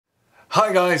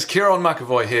Hi guys, Kieran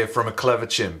McAvoy here from A Clever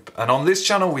Chimp, and on this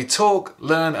channel we talk,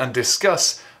 learn and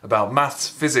discuss about maths,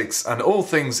 physics and all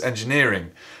things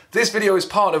engineering. This video is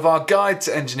part of our guide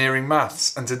to engineering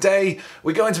maths, and today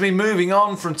we're going to be moving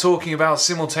on from talking about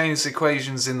simultaneous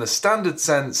equations in the standard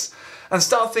sense and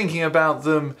start thinking about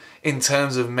them in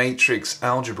terms of matrix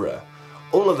algebra.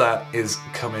 All of that is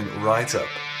coming right up.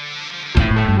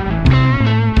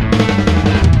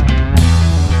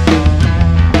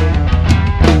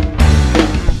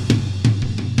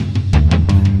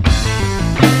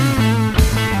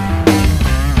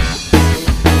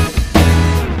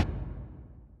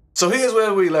 So here's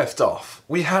where we left off.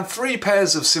 We had three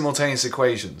pairs of simultaneous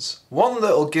equations. One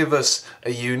that will give us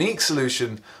a unique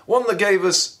solution, one that gave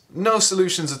us no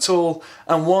solutions at all,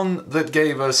 and one that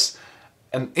gave us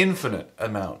an infinite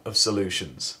amount of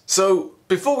solutions. So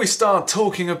before we start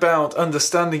talking about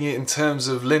understanding it in terms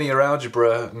of linear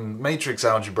algebra and matrix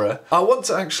algebra, I want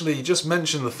to actually just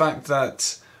mention the fact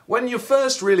that when you're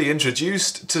first really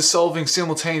introduced to solving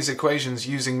simultaneous equations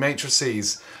using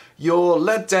matrices, you're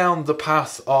led down the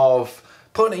path of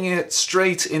putting it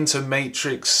straight into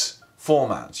matrix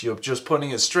format. You're just putting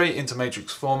it straight into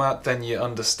matrix format, then you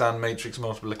understand matrix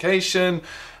multiplication,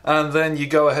 and then you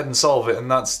go ahead and solve it, and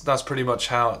that's pretty much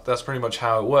how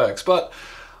it works. But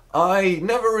I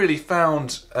never really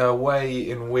found a way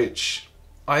in which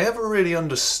I ever really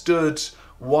understood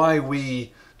why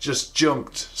we just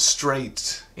jumped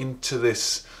straight into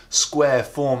this square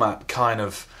format kind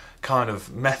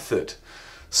of method.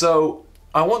 So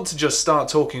I want to just start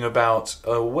talking about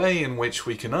a way in which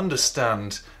we can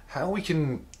understand how we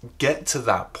can get to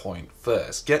that point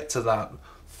first, get to that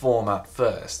format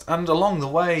first, and along the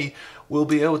way we'll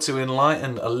be able to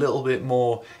enlighten a little bit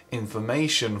more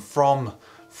information from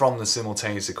the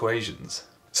simultaneous equations.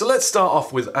 So let's start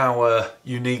off with our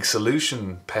unique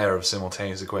solution pair of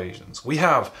simultaneous equations. We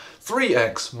have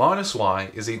 3x minus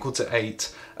y is equal to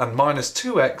 8 and minus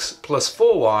 2x plus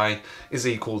 4y is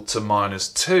equal to minus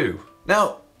 2.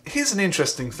 Now, here's an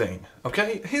interesting thing,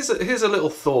 okay? Here's a little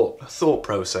thought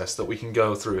process that we can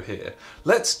go through here.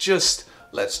 Let's just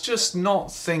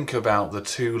not think about the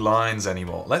two lines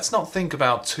anymore. Let's not think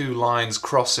about two lines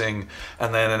crossing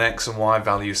and then an x and y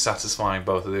value satisfying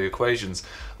both of the equations.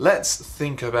 Let's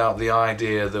think about the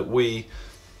idea that we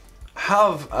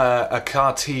have a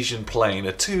Cartesian plane,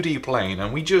 a 2D plane,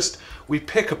 and we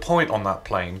pick a point on that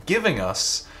plane, giving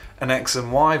us an x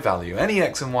and y value, any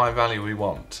x and y value we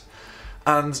want.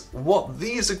 And what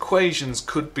these equations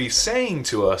could be saying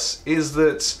to us is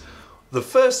that the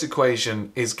first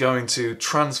equation is going to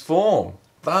transform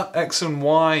that x and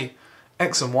y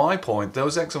point,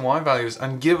 those x and y values,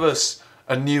 and give us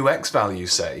a new x value,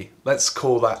 say. Let's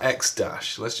call that x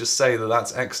dash. Let's just say that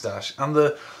that's x dash. And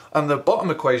the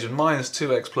bottom equation, minus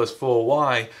 2x plus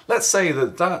 4y, let's say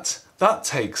that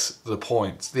takes the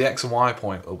point, the x and y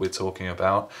point that we're talking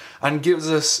about, and gives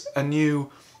us a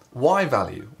new y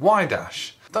value, y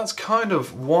dash. That's kind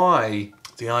of why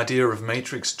the idea of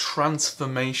matrix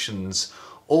transformations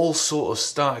all sort of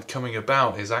started coming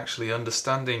about, is actually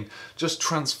understanding, just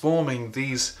transforming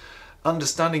these,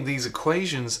 understanding these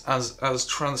equations as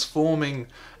transforming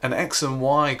an x and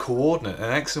y coordinate,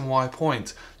 an x and y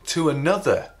point, to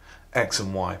another x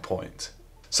and y point.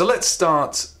 So let's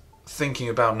start thinking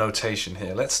about notation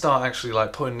here. Let's start actually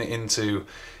like putting it into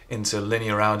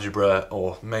linear algebra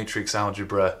or matrix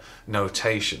algebra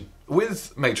notation.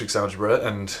 With matrix algebra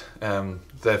and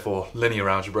therefore linear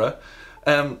algebra,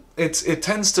 it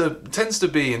tends to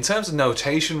be, in terms of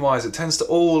notation wise, it tends to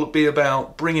all be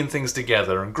about bringing things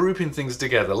together and grouping things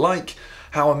together, like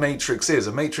how a matrix is.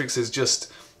 A matrix is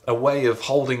just a way of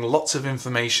holding lots of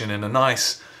information in a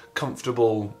nice,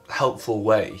 comfortable, helpful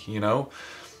way, you know?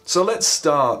 So let's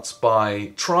start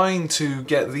by trying to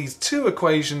get these two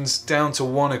equations down to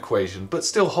one equation, but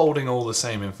still holding all the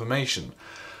same information.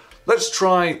 Let's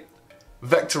try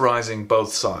vectorizing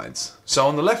both sides. So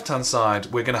on the left hand side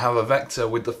we're going to have a vector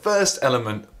with the first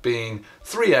element being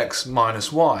 3x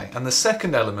minus y and the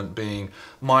second element being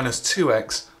minus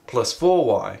 2x plus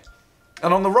 4y.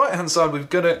 And on the right hand side we're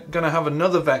going to have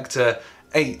another vector,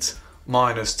 8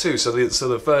 minus 2. So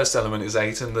the first element is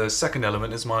 8 and the second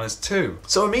element is minus 2.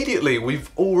 So immediately we've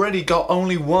already got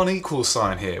only one equal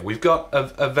sign here. We've got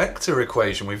a vector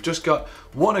equation. We've just got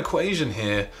one equation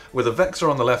here with a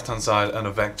vector on the left hand side and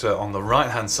a vector on the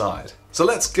right hand side. So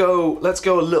let's go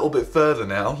a little bit further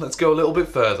now. Let's go a little bit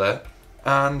further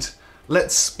and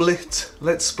let's split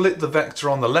the vector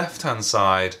on the left hand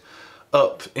side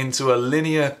up into a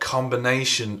linear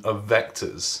combination of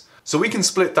vectors. So we can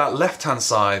split that left-hand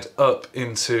side up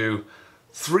into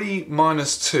 3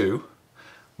 minus 2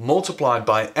 multiplied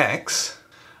by x,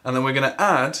 and then we're going to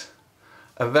add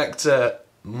a vector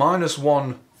minus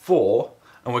 1, 4,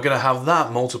 and we're going to have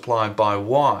that multiplied by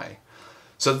y.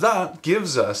 So that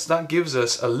gives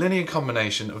us a linear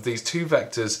combination of these two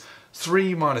vectors,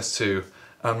 3, minus 2,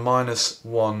 and minus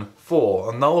 1,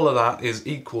 4. And all of that is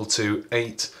equal to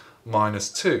 8, minus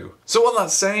 2. So what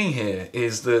that's saying here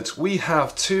is that we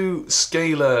have two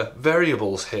scalar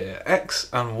variables here, x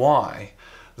and y,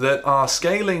 that are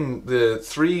scaling the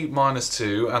 3, minus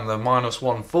 2 and the minus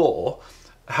 1, 4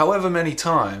 however many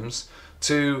times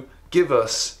to give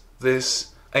us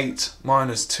this 8,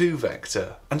 minus 2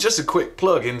 vector. And just a quick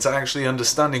plug into actually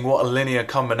understanding what a linear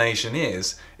combination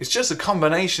is. It's just a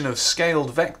combination of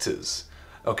scaled vectors.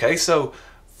 Okay, so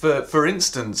for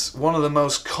instance, one of the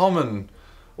most common,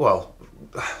 well,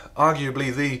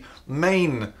 arguably the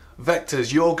main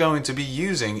vectors you're going to be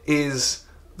using is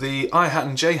the I hat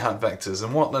and j hat vectors.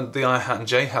 And what the I hat and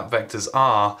j hat vectors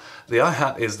are, the I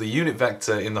hat is the unit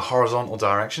vector in the horizontal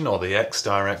direction, or the x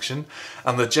direction,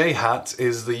 and the j hat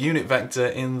is the unit vector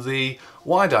in the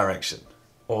y direction,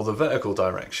 or the vertical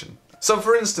direction. So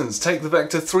for instance, take the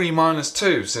vector 3, minus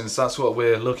 2, since that's what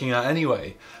we're looking at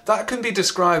anyway. That can be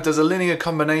described as a linear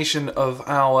combination of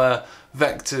our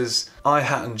vectors I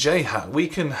hat and j hat. We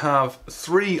can have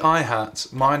 3 I hat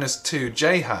minus 2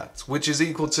 j hat, which is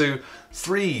equal to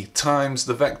 3 times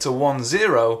the vector 1,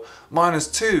 0 minus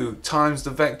 2 times the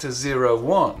vector 0,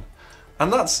 1.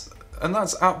 And that's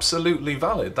absolutely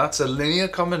valid. That's a linear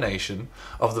combination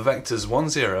of the vectors 1,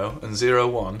 0 and 0,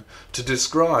 1 to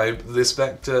describe this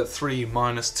vector 3,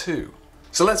 minus 2.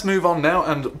 So let's move on now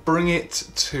and bring it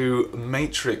to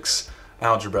matrix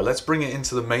algebra. Let's bring it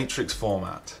into the matrix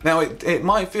format. Now it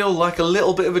might feel like a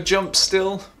little bit of a jump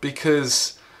still,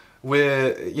 because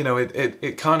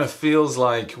it kind of feels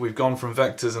like we've gone from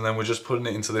vectors and then we're just putting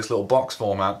it into this little box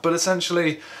format. But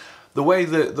essentially the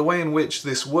way in which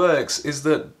this works is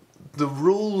that the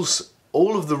rules,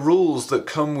 all of the rules that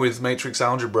come with matrix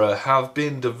algebra have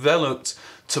been developed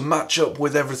to match up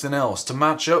with everything else, to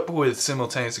match up with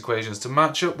simultaneous equations, to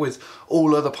match up with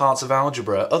all other parts of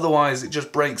algebra. Otherwise it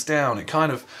just breaks down.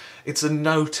 It's a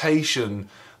notation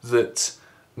that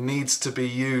needs to be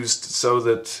used so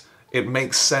that it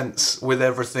makes sense with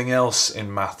everything else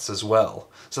in maths as well.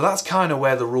 So that's kind of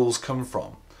where the rules come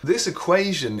from. This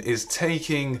equation is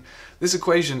taking a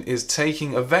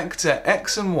vector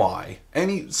x and y,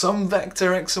 some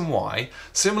vector x and y,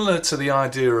 similar to the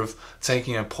idea of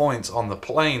taking a point on the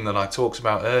plane that I talked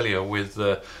about earlier with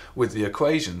the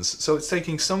equations. So it's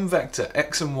taking some vector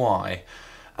x and y,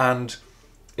 and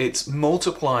it's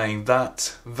multiplying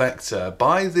that vector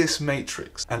by this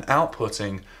matrix and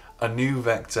outputting a new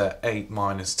vector 8,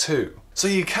 minus 2. So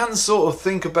you can sort of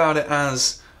think about it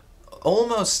as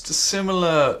almost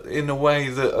similar in a way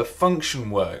that a function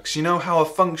works. You know how a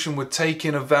function would take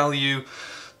in a value,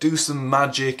 do some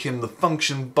magic in the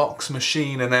function box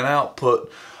machine, and then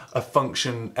output a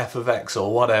function f of x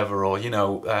or whatever, or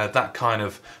that kind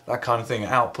of thing,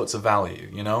 outputs a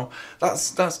value.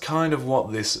 That's kind of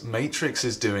what this matrix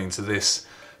is doing to this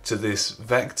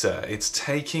vector. It's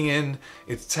taking in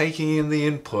the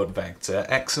input vector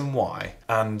x and y,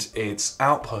 and it's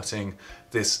outputting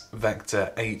this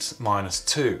vector 8, minus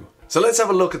 2. So let's have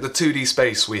a look at the 2D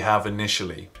space we have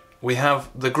initially. We have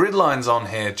the grid lines on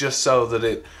here just so that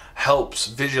it helps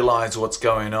visualize what's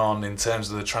going on in terms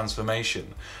of the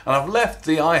transformation. And I've left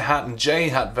the I hat and j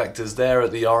hat vectors there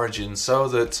at the origin so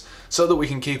that we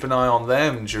can keep an eye on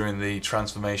them during the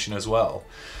transformation as well.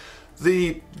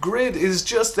 The grid is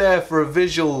just there for a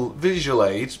visual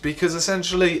aid, because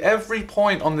essentially every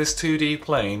point on this 2D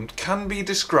plane can be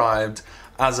described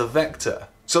as a vector.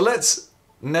 So let's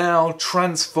now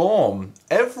transform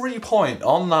every point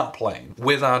on that plane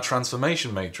with our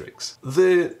transformation matrix.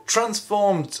 The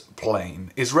transformed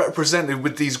plane is represented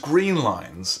with these green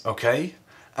lines, okay?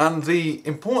 And the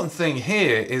important thing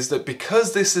here is that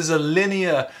because this is a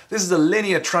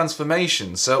linear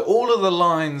transformation, so all of the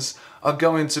lines are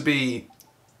going to be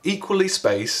equally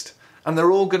spaced, and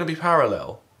they're all going to be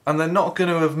parallel, and they're not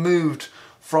going to have moved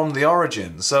from the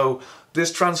origin. So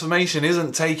this transformation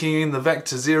isn't taking in the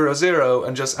vector 0, 0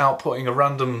 and just outputting a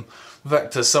random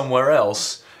vector somewhere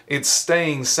else. It's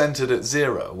staying centered at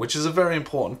 0, which is a very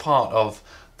important part of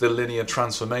the linear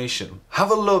transformation. Have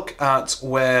a look at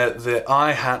where the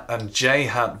I hat and j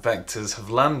hat vectors have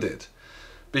landed,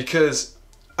 because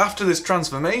after this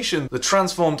transformation, the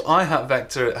transformed I hat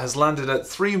vector has landed at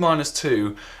 3, minus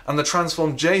 2, and the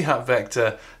transformed j hat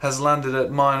vector has landed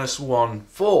at minus 1,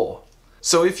 4.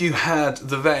 So if you had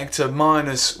the vector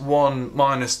minus 1,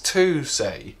 minus 2,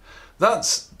 say,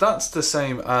 that's the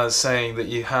same as saying that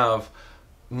you have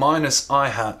minus I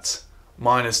hat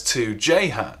minus 2 j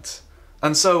hat.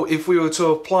 And so if we were to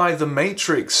apply the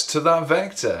matrix to that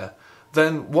vector,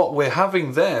 then what we're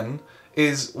having then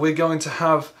is we're going to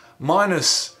have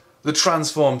minus the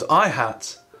transformed I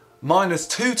hat minus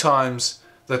 2 times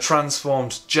the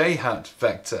transformed j hat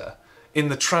vector in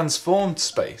the transformed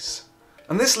space.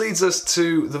 And this leads us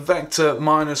to the vector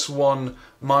minus 1,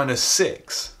 minus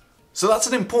 6. So that's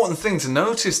an important thing to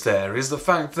notice there, is the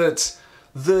fact that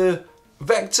the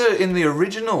vector in the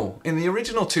original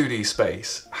 2D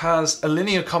space has a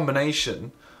linear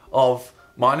combination of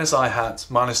minus I hat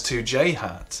minus 2j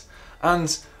hat,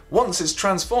 and once it's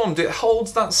transformed it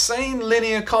holds that same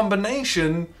linear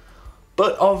combination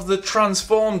but of the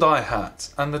transformed I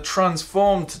hat and the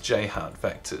transformed j hat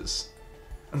vectors.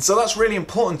 And so that's really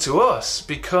important to us,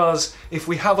 because if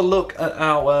we have a look at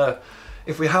our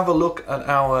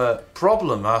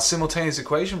problem, our simultaneous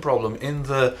equation problem, in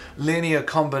the linear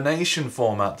combination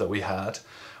format that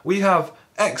we have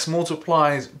x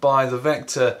multiplied by the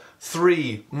vector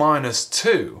 3 minus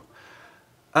 2.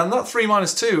 And that 3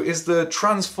 minus 2 is the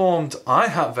transformed I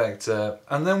hat vector,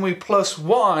 and then we plus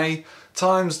y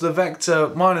times the vector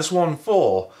minus 1,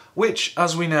 4, which,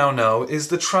 as we now know, is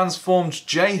the transformed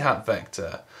j hat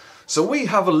vector. So we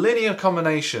have a linear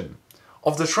combination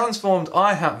of the transformed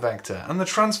I hat vector and the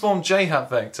transformed j hat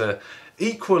vector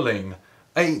equaling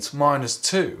 8 minus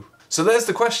 2. So there's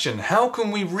the question: how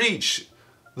can we reach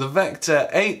the vector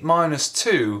 8 minus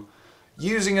 2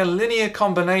 using a linear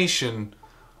combination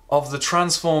of the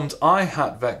transformed I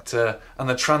hat vector and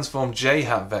the transformed j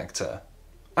hat vector?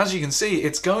 As you can see,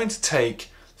 it's going to take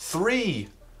 3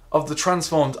 of the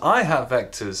transformed I hat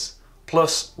vectors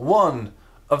plus 1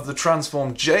 of the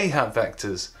transformed j hat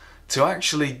vectors to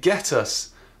actually get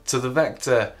us to the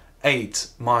vector 8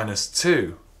 minus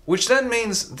 2. Which then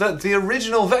means that the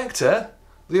original vector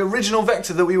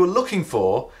that we were looking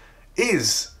for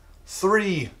is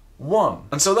 3, 1.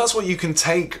 And so that's what you can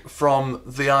take from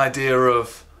the idea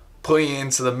of putting it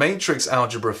into the matrix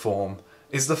algebra form,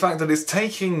 is the fact that it's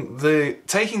taking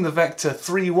the vector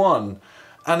 3, 1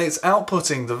 and it's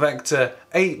outputting the vector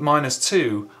 8 minus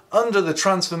 2 under the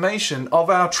transformation of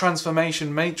our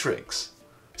transformation matrix.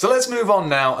 So let's move on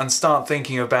now and start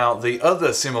thinking about the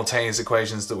other simultaneous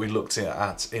equations that we looked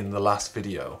at in the last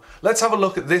video. Let's have a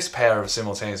look at this pair of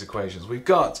simultaneous equations. We've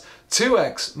got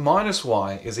 2x minus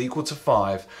y is equal to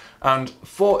 5 and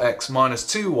 4x minus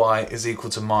 2y is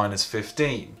equal to minus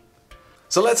 15.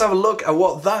 So let's have a look at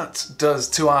what that does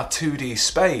to our 2D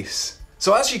space.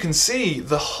 So as you can see,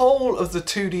 the whole of the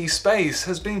 2D space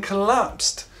has been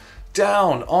collapsed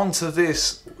down onto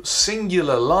this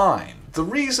singular line. The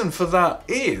reason for that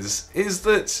is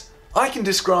that I can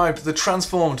describe the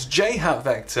transformed j hat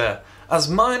vector as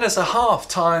minus a half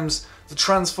times the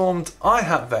transformed I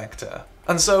hat vector.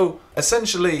 And so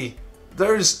essentially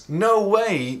there is no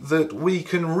way that we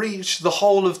can reach the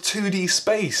whole of 2D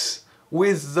space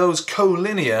with those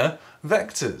collinear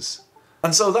vectors.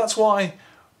 And so that's why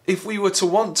if we were to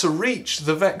want to reach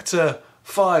the vector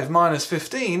 5 minus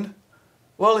 15,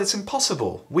 well, it's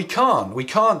impossible. We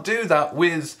can't do that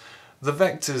with the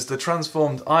vectors, the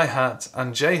transformed I hat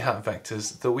and j hat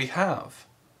vectors that we have.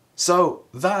 So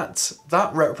that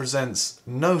represents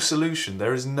no solution.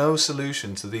 There is no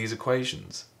solution to these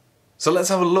equations. So let's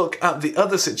have a look at the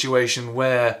other situation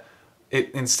where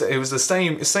it was the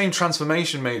same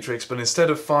transformation matrix, but instead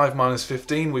of 5 minus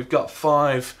 15, we've got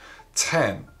 5,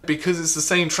 10. Because it's the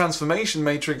same transformation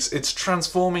matrix, it's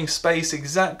transforming space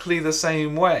exactly the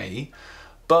same way,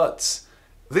 but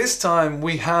this time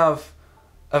we have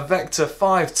a vector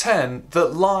 5, 10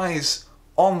 that lies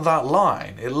on that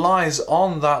line. It lies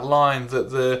on that line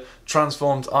that the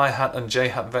transformed I hat and j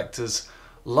hat vectors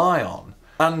lie on.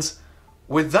 And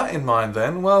with that in mind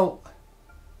then, well,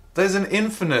 there's an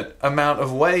infinite amount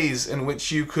of ways in which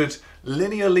you could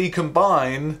linearly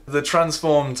combine the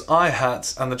transformed I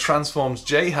hat and the transformed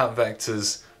j hat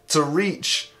vectors to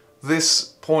reach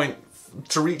this point,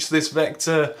 to reach this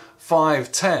vector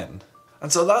 5, 10.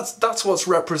 And so that's what's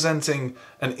representing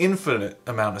an infinite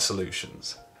amount of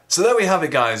solutions. So there we have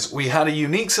it, guys. We had a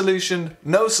unique solution,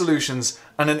 no solutions,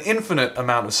 and an infinite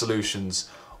amount of solutions,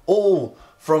 all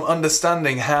from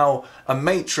understanding how a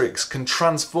matrix can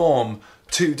transform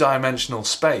two-dimensional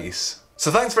space.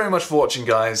 So thanks very much for watching,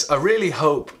 guys. I really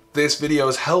hope this video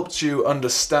has helped you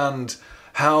understand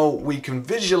how we can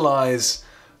visualize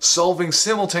solving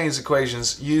simultaneous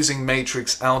equations using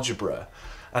matrix algebra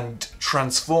and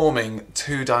transforming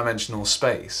two-dimensional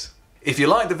space. If you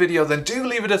liked the video, then do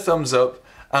leave it a thumbs up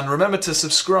and remember to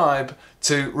subscribe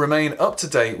to remain up to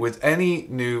date with any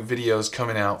new videos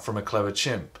coming out from A Clever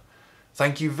Chimp.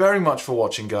 Thank you very much for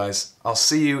watching, guys. I'll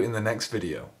see you in the next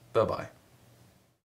video. Bye-bye.